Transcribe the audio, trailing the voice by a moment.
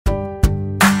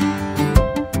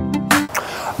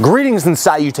Greetings and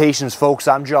salutations, folks.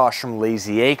 I'm Josh from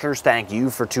Layzee Acres. Thank you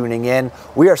for tuning in.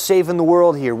 We are saving the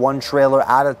world here, one trailer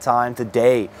at a time.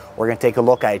 Today, we're going to take a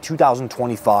look at a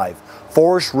 2025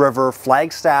 Forest River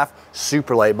Flagstaff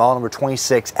Super Lite, model number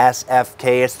 26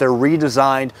 SFK. It's their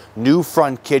redesigned new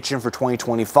front kitchen for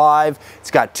 2025.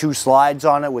 It's got two slides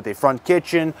on it with a front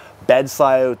kitchen, bed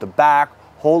slide out the back.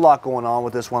 Whole lot going on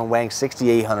with this one, weighing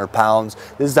 6,800 pounds.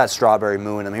 This is that Strawberry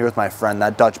Moon. I'm here with my friend,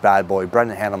 that Dutch bad boy,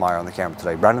 Brendan Hannemeyer, on the camera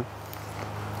today. Brendan?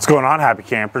 What's going on, happy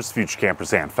campers, future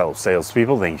campers, and fellow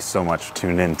salespeople? Thank you so much for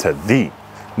tuning in to the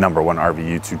 #1 RV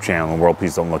YouTube channel in the world.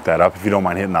 Please don't look that up. If you don't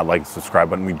mind hitting that like and subscribe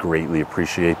button, we greatly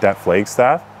appreciate that.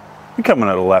 Flagstaff, we're coming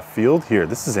out of left field here.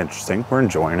 This is interesting. We're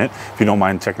enjoying it. If you don't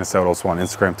mind checking us out also on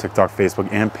Instagram, TikTok,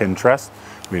 Facebook, and Pinterest,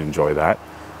 we'd enjoy that.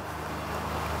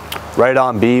 Right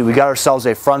on, B. We got ourselves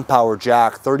a front power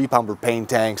jack, 30-pound propane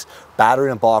tanks,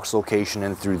 battery and box location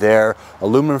in through there,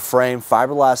 aluminum frame,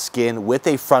 fiberglass skin with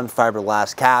a front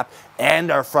fiberglass cap,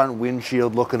 and our front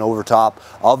windshield looking over top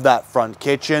of that front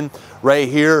kitchen. Right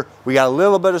here, we got a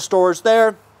little bit of storage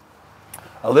there,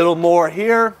 a little more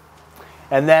here,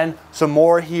 and then some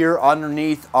more here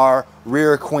underneath our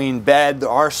rear queen bed. There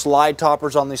are slide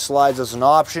toppers on these slides as an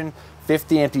option,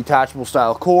 50 amp detachable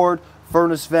style cord,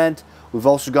 furnace vent. We've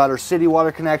also got our city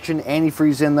water connection,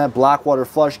 antifreeze inlet, black water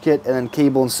flush kit, and then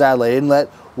cable and satellite inlet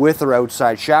with our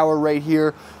outside shower right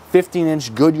here.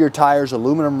 15-inch Goodyear tires,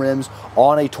 aluminum rims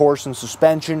on a torsion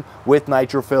suspension with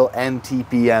NitroFill and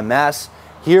TPMS.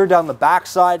 Here down the back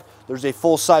side, there's a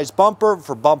full-size bumper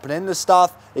for bumping into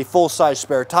stuff, a full-size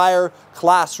spare tire,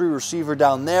 class 3 receiver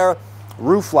down there,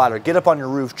 roof ladder. Get up on your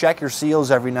roof, check your seals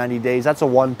every 90 days. That's a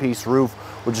one-piece roof,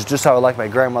 which is just how I like my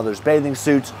grandmother's bathing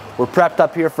suits. We're prepped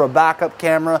up here for a backup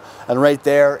camera, and right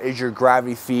there is your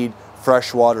gravity feed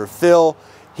freshwater fill.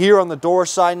 Here on the door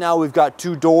side now, we've got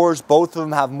two doors. Both of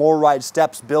them have more ride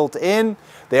steps built in.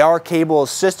 They are cable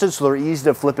assisted, so they're easy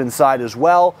to flip inside as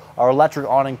well. Our electric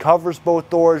awning covers both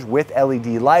doors with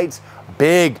LED lights.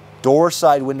 Big door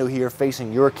side window here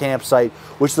facing your campsite,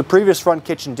 which the previous front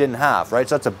kitchen didn't have, right?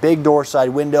 So that's a big door side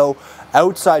window.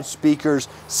 Outside speakers,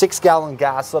 6-gallon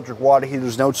gas electric water heater.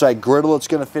 There's an outside griddle that's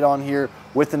going to fit on here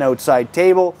with an outside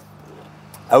table.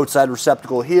 Outside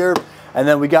receptacle here. And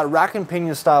then we got rack and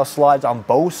pinion style slides on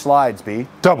both slides, B.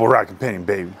 Double rack and pinion,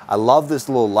 baby. I love this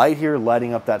little light here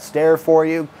lighting up that stair for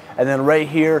you. And then right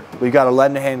here, we got a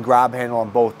lend-a-hand grab handle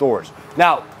on both doors.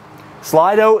 Now,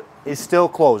 slide out is still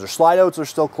closed, or slide outs are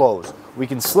still closed. We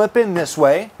can slip in this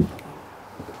way,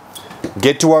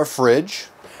 get to our fridge,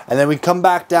 and then we come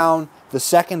back down the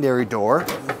secondary door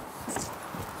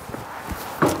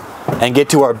and get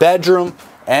to our bedroom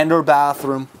and our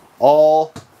bathroom,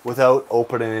 all without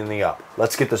opening anything up.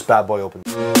 Let's get this bad boy open.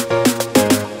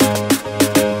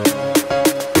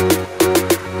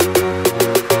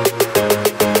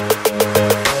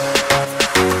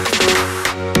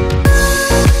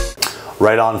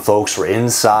 Right on, folks, we're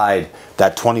inside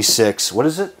that 26, what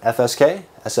is it, FSK?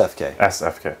 SFK?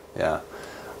 SFK. Yeah.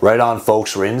 Right on,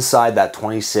 folks, we're inside that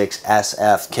 26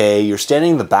 SFK. You're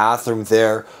standing in the bathroom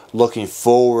there, looking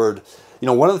forward. You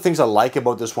know, one of the things I like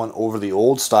about this one over the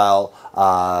old style,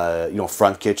 you know,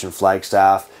 front kitchen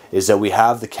Flagstaff, is that we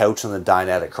have the couch and the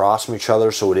dinette across from each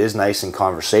other, so it is nice and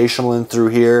conversational in through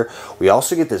here. We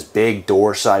also get this big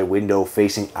door side window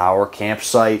facing our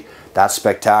campsite. That's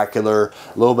spectacular.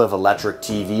 A little bit of electric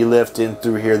TV lift in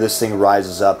through here. This thing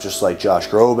rises up just like Josh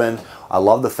Groban. I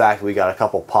love the fact that we got a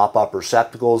couple pop-up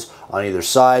receptacles on either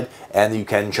side, and you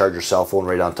can charge your cell phone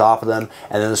right on top of them.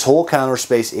 And then this whole counter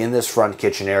space in this front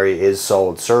kitchen area is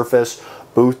solid surface.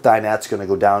 Booth dinette's going to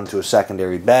go down to a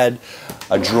secondary bed,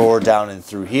 a drawer down in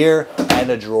through here, and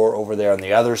a drawer over there on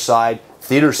the other side.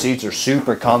 Theater seats are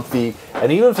super comfy,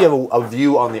 and even if you have a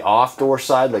view on the off door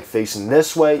side, like facing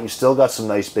this way, you still got some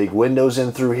nice big windows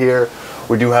in through here.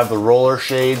 We do have the roller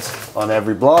shades on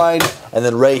every blind, and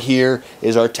then right here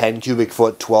is our 10 cubic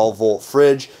foot 12 volt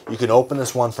fridge. You can open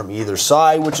this one from either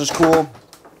side, which is cool.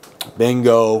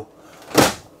 Bingo,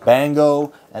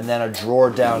 bango. And then a drawer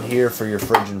down here for your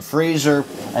fridge and freezer.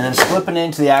 And then slipping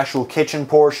into the actual kitchen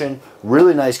portion,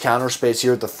 really nice counter space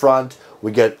here at the front.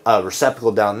 We get a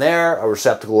receptacle down there, a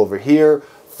receptacle over here,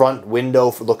 front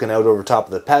window for looking out over top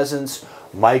of the peasants,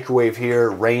 microwave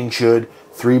here, range hood,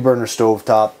 3-burner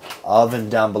stovetop, oven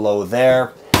down below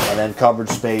there, and then cupboard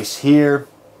space here,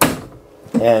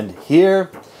 and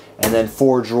then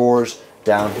 4 drawers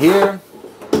down here,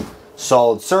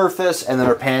 solid surface, and then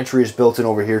our pantry is built in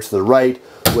over here to the right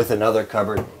with another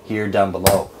cupboard here down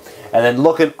below. And then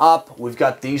looking up, we've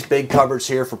got these big cupboards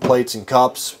here for plates and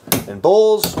cups and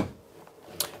bowls.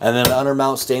 And then an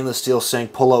undermount stainless steel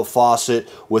sink pull-out faucet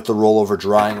with the rollover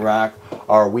drying rack.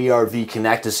 our WeRV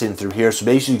Connect Us in through here. So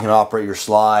basically you can operate your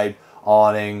slide,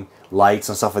 awning, lights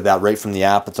and stuff like that right from the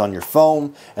app that's on your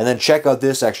phone. And then check out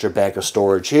this extra bank of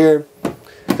storage here.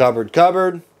 Cupboard.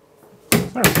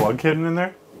 Is there a plug hidden in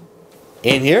there?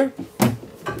 In here?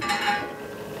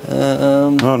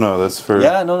 Oh no, that's for...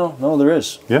 Yeah, no, there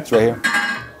is. Yeah. It's right here.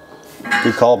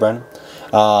 Good call, Brendan.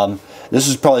 This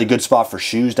is probably a good spot for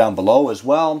shoes down below as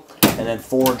well. And then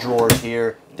 4 drawers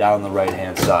here down the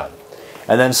right-hand side.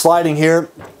 And then sliding here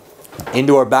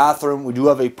into our bathroom, we do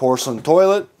have a porcelain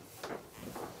toilet.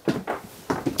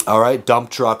 All right, dump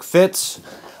truck fits.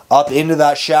 Up into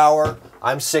that shower.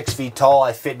 I'm 6 feet tall.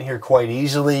 I fit in here quite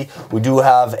easily. We do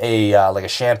have a like a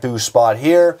shampoo spot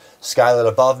here. Skylight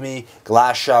above me.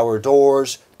 Glass shower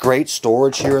doors. Great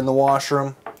storage here in the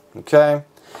washroom. Okay.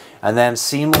 And then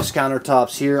seamless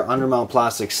countertops here. Undermount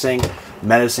plastic sink.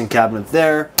 Medicine cabinet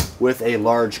there. With a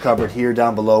large cupboard here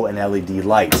down below and LED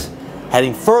lights.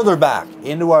 Heading further back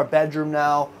into our bedroom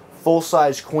now.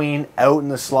 Full-size queen out in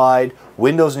the slide.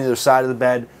 Windows on either side of the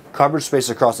bed. Cupboard space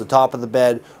across the top of the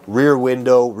bed, rear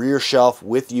window, rear shelf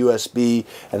with USB,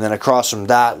 and then across from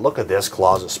that, look at this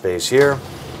closet space here.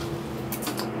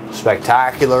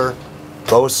 Spectacular,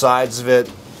 both sides of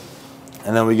it.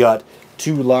 And then we got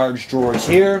 2 large drawers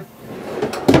here.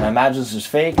 I imagine this is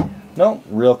fake. No,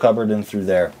 real cupboard in through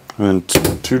there. And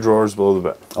then 2 drawers below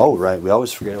the bed. Oh, right, we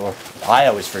always forget, or I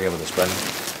always forget with this, Brendan.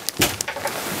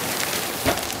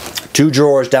 2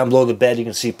 drawers down below the bed. You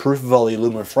can see proof of all the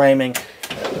aluminum framing.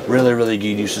 Really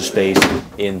good use of space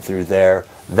in through there.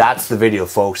 That's the video,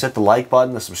 folks. Hit the like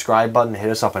button, the subscribe button, hit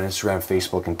us up on Instagram,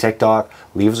 Facebook, and TikTok.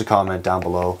 Leave us a comment down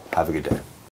below. Have a good day.